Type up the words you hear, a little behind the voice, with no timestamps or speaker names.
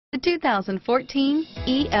The 2014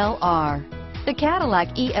 ELR. The Cadillac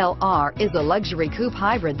ELR is a luxury coupe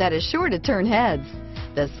hybrid that is sure to turn heads.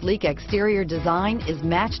 The sleek exterior design is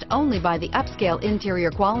matched only by the upscale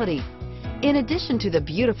interior quality. In addition to the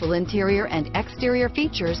beautiful interior and exterior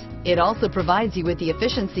features, it also provides you with the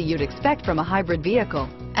efficiency you'd expect from a hybrid vehicle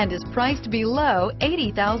and is priced below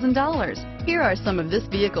 $80,000. Here are some of this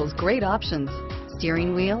vehicle's great options: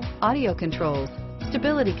 steering wheel audio controls,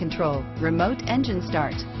 stability control, remote engine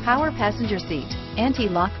start, power passenger seat,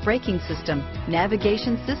 anti-lock braking system,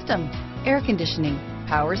 navigation system, air conditioning,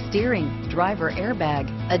 power steering, driver airbag,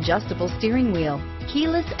 adjustable steering wheel,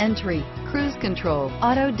 keyless entry, cruise control,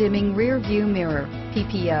 auto dimming rear view mirror,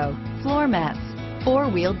 PPO, floor mats,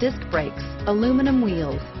 four-wheel disc brakes, aluminum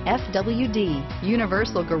wheels, FWD,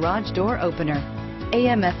 universal garage door opener,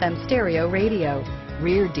 AM/FM stereo radio,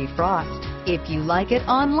 rear defrost. If you like it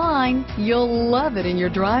online, you'll love it in your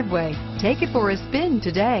driveway. Take it for a spin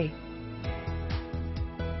today.